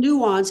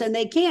nuance, and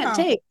they can't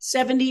take a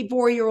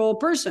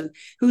 74-year-old person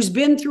who's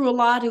been through a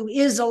lot, who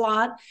is a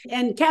lot,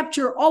 and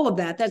capture all of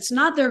that. That's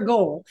not their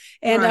goal,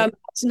 and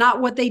it's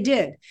not what they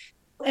did.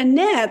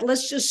 Annette,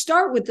 let's just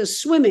start with the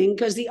swimming,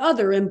 because the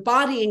other,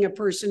 embodying a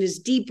person, is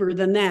deeper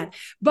than that.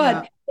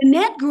 But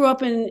Annette grew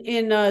up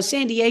in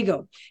San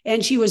Diego,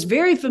 and she was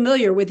very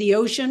familiar with the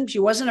ocean. She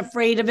wasn't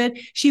afraid of it.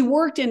 She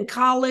worked in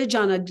college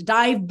on a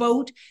dive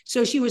boat,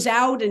 so she was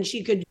out and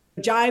she could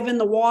dive in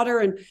the water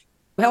and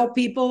help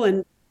people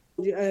and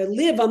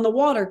live on the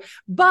water.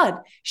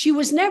 But she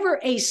was never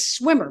a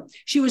swimmer.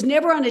 She was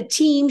never on a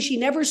team. She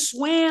never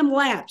swam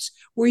laps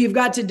where you've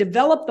got to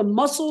develop the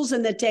muscles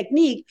and the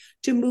technique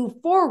to move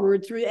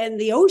forward through. And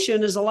the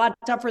ocean is a lot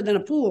tougher than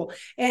a pool.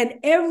 And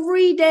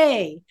every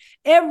day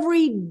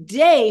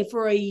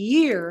for a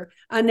year,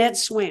 Annette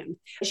swam.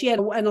 She had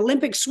an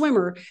Olympic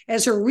swimmer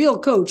as her real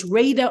coach,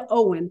 Rada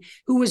Owen,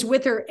 who was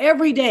with her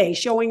every day,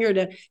 showing her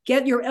to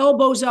get your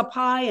elbows up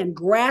high and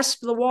grasp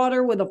the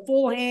water with a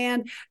full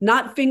hand,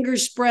 not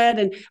fingers spread,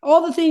 and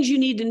all the things you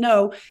need to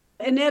know.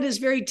 Annette is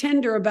very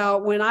tender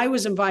about when I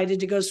was invited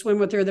to go swim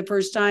with her the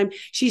first time.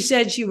 She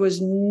said she was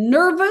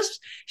nervous.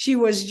 She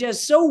was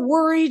just so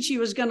worried she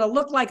was going to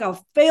look like a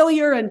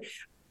failure. And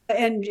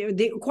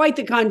quite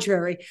the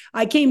contrary.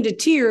 I came to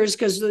tears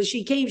because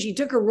she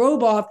took her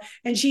robe off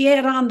and she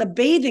had on the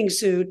bathing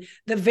suit,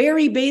 the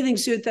very bathing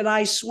suit that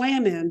I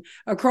swam in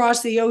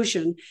across the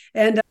ocean.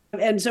 And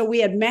so we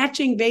had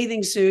matching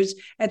bathing suits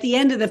at the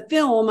end of the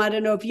film. I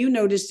don't know if you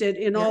noticed it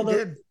in all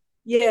the.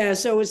 Yeah,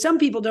 so some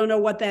people don't know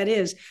what that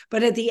is.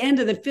 But at the end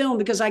of the film,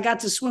 because I got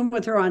to swim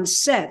with her on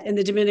set in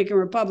the Dominican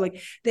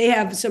Republic, they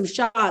have some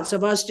shots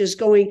of us just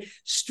going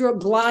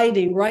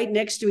gliding right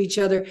next to each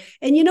other.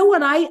 And you know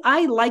what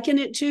I liken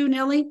it to,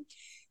 Nellie?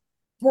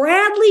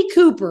 Bradley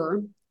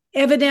Cooper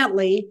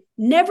evidently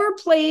never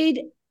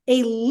played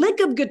a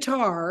lick of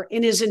guitar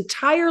in his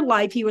entire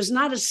life. He was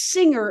not a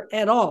singer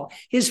at all.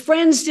 His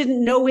friends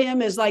didn't know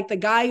him as like the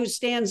guy who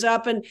stands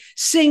up and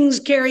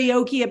sings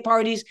karaoke at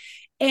parties.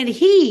 And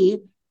he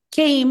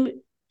came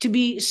to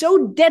be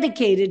so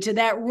dedicated to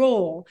that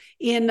role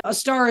in A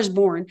Star is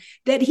Born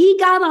that he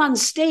got on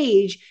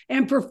stage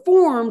and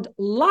performed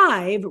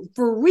live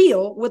for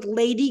real with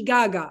Lady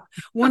Gaga,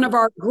 one of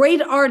our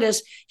great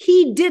artists.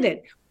 He did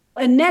it.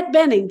 Annette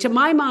Bening, to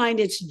my mind,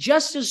 it's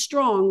just as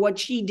strong what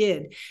she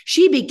did.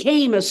 She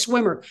became a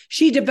swimmer.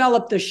 She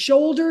developed the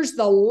shoulders,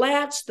 the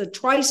lats, the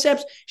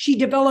triceps. She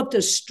developed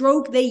a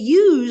stroke. They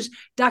use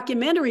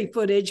documentary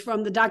footage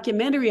from the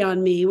documentary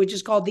on me, which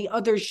is called The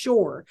Other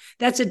Shore.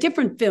 That's a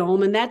different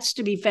film, and that's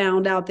to be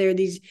found out there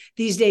these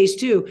days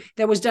too.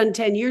 That was done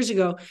 10 years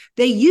ago.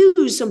 They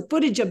use some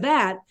footage of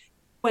that.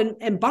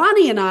 And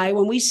Bonnie and I,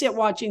 when we sit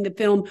watching the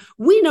film,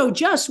 we know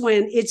just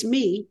when it's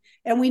me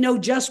and we know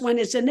just when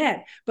it's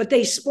Annette, but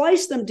they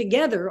splice them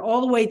together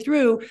all the way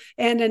through.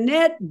 And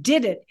Annette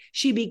did it.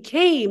 She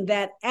became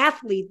that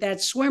athlete,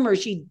 that swimmer.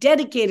 She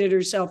dedicated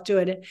herself to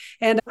it.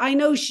 And I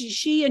know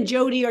she and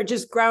Jodie are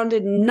just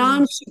grounded,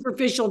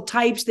 non-superficial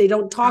types. They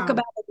don't talk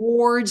about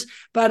awards,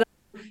 but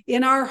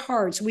in our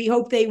hearts, we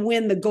hope they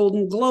win the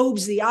Golden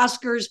Globes, the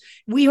Oscars.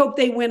 We hope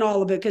they win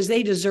all of it because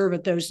they deserve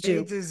it, those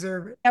two. They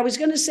deserve it. I was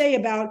going to say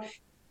about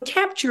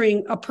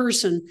capturing a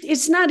person.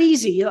 It's not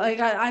easy.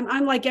 Like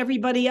I'm like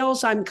everybody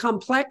else. I'm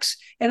complex,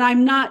 and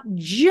I'm not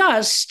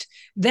just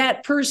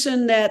that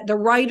person that the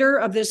writer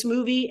of this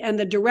movie and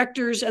the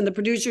directors and the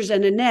producers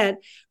and Annette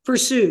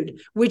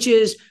pursued, which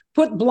is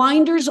put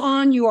blinders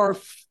on. You are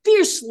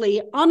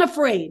fiercely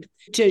unafraid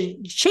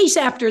to chase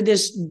after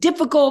this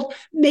difficult,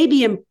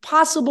 maybe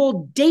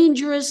impossible,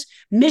 dangerous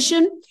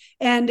mission.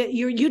 And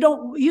you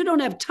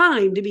don't have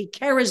time to be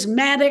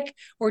charismatic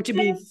or to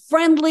be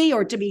friendly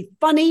or to be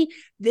funny.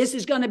 This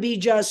is going to be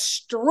just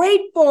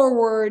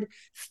straightforward,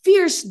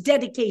 fierce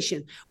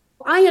dedication.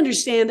 I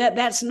understand that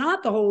that's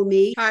not the whole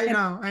me. I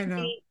know.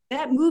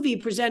 That movie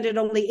presented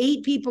only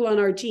 8 people on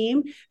our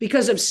team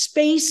because of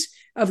space,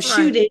 of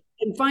shooting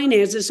and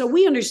finances. So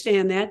we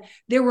understand that.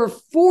 There were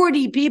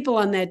 40 people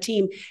on that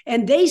team,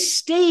 and they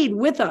stayed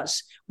with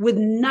us with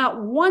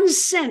not 1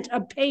 cent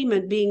of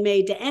payment being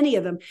made to any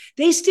of them.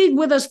 They stayed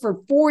with us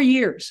for 4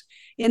 years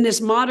in this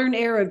modern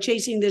era of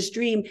chasing this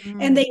dream.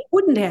 And they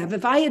wouldn't have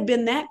if I had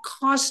been that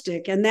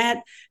caustic and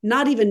that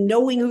not even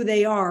knowing who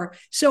they are.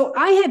 So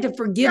I had to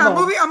forgive.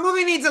 Yeah, a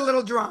movie needs a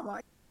little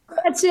drama.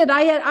 That's it.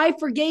 I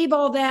forgave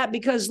all that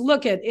because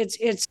look,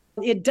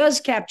 it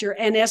does capture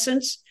an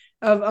essence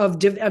of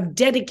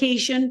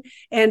dedication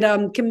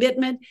and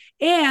commitment.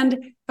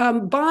 And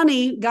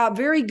Bonnie got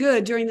very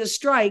good during the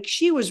strike.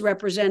 She was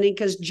representing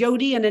because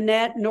Jodie and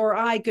Annette nor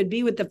I could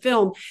be with the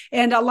film.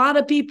 And a lot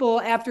of people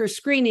after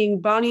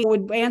screening, Bonnie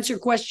would answer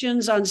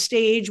questions on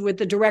stage with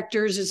the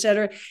directors, et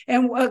cetera.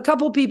 And a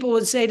couple of people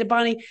would say to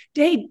Bonnie,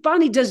 "Hey,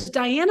 Bonnie, does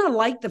Diana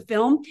like the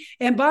film?"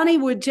 And Bonnie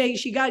would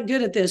she got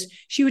good at this.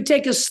 She would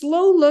take a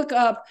slow look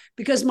up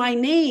because my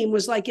name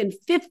was like in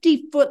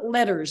 50-foot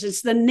letters.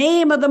 It's the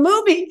name of the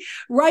movie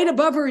right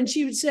above her. And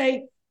she would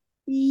say,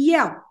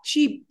 "Yeah,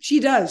 she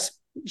does.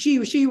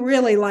 She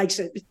really likes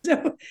it."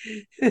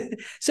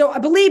 So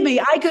believe me,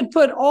 I could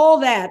put all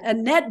that.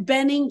 Annette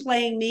Bening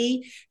playing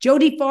me,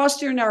 Jodie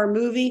Foster in our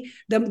movie,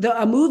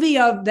 a movie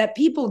of that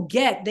people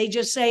get. They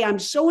just say, "I'm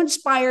so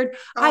inspired.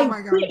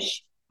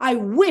 I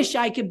wish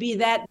I could be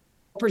that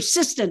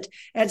persistent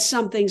at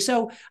something.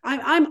 So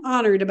I'm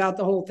honored about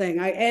the whole thing.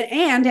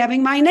 And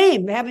having my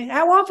name.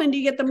 How often do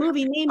you get the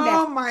movie named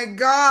after? Oh my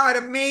God,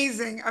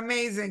 amazing,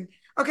 amazing.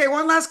 Okay,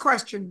 one last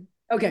question.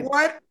 Okay.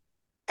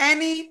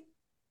 Any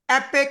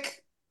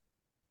epic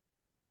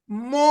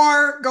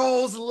more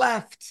goals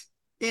left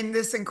in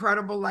this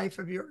incredible life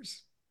of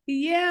yours?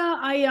 Yeah,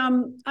 I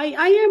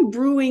am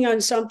brewing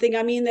on something.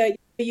 I mean, that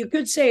you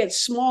could say it's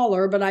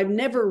smaller, but I've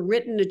never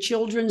written a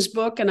children's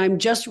book, and I'm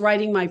just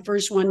writing my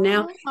first one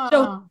now.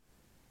 So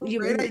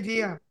Great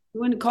idea. you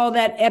wouldn't call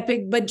that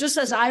epic, but just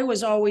as I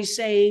was always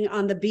saying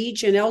on the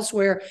beach and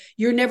elsewhere,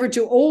 you're never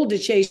too old to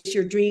chase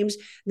your dreams.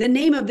 The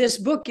name of this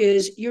book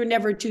is You're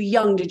Never Too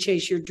Young to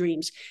Chase Your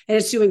Dreams. And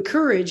it's to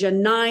encourage a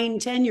 9,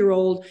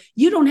 10-year-old.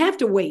 You don't have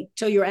to wait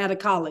till you're out of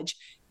college.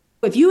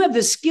 If you have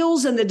the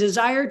skills and the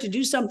desire to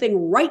do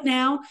something right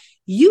now,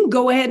 you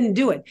go ahead and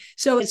do it.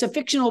 So it's a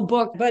fictional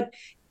book, but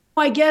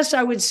I guess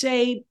I would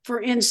say,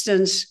 for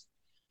instance,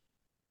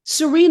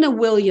 Serena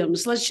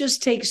Williams. Let's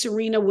just take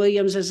Serena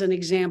Williams as an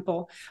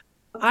example.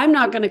 I'm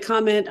not going to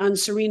comment on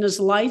Serena's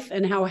life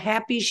and how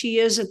happy she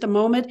is at the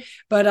moment,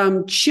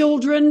 but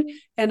children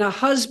and a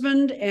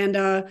husband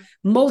and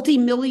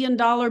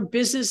multi-million-dollar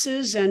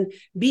businesses and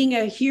being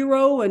a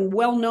hero and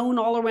well-known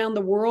all around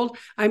the world,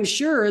 I'm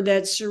sure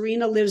that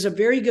Serena lives a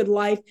very good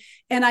life.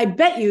 And I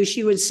bet you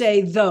she would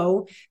say,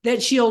 though,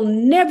 that she'll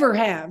never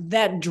have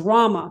that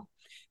drama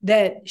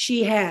that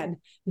she had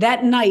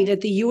that night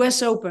at the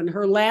US Open,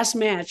 her last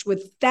match,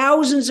 with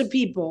thousands of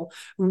people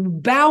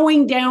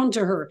bowing down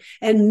to her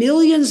and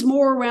millions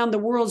more around the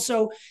world.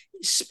 So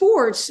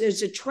sports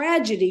is a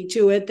tragedy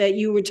to it that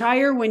you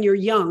retire when you're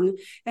young.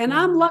 And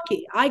I'm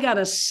lucky. I got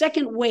a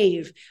second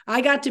wave.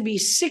 I got to be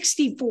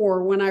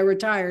 64 when I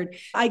retired.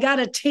 I got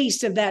a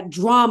taste of that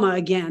drama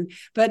again,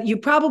 but you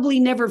probably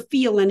never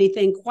feel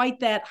anything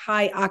quite that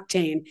high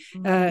octane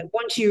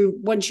once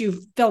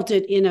you felt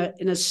it in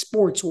a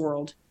sports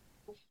world.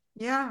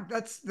 Yeah,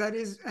 that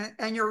is,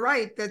 and you're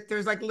right that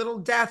there's like little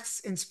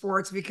deaths in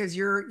sports because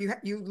you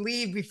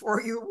leave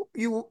before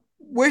you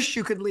wish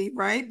you could leave,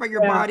 right? But your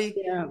body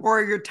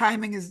or your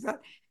timing is that.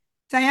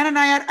 Diana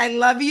Nyad, I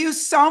love you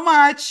so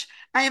much.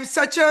 I am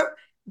such a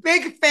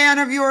big fan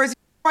of yours.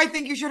 I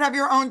think you should have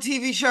your own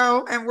TV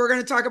show, and we're going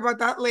to talk about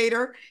that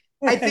later.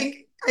 I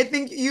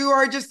think you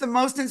are just the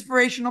most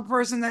inspirational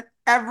person that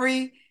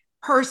every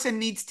person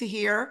needs to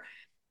hear,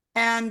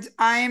 and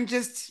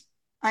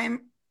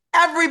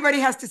everybody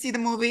has to see the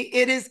movie.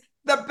 It is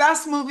the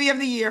best movie of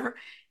the year.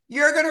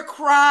 You're going to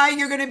cry.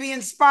 You're going to be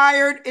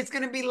inspired. It's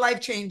going to be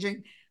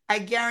life-changing. I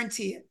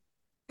guarantee it.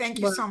 Thank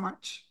you so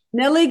much.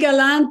 Nelly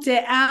Galan, te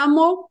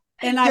amo.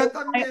 And I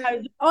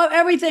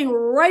everything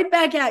right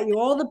back at you.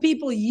 All the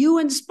people you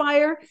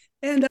inspire.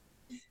 And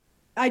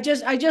I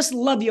just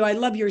love you. I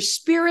love your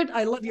spirit.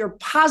 I love your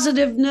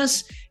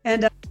positiveness.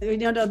 And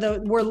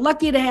we're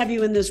lucky to have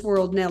you in this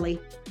world, Nelly.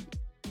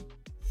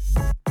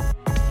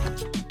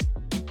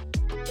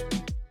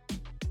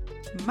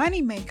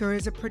 Moneymaker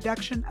is a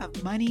production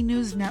of Money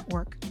News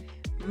Network.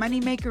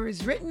 Moneymaker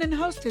is written and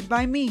hosted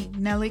by me,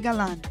 Nelly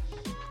Galan.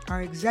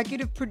 Our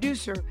executive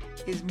producer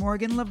is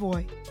Morgan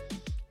Lavoie.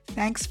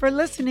 Thanks for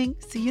listening.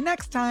 See you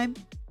next time.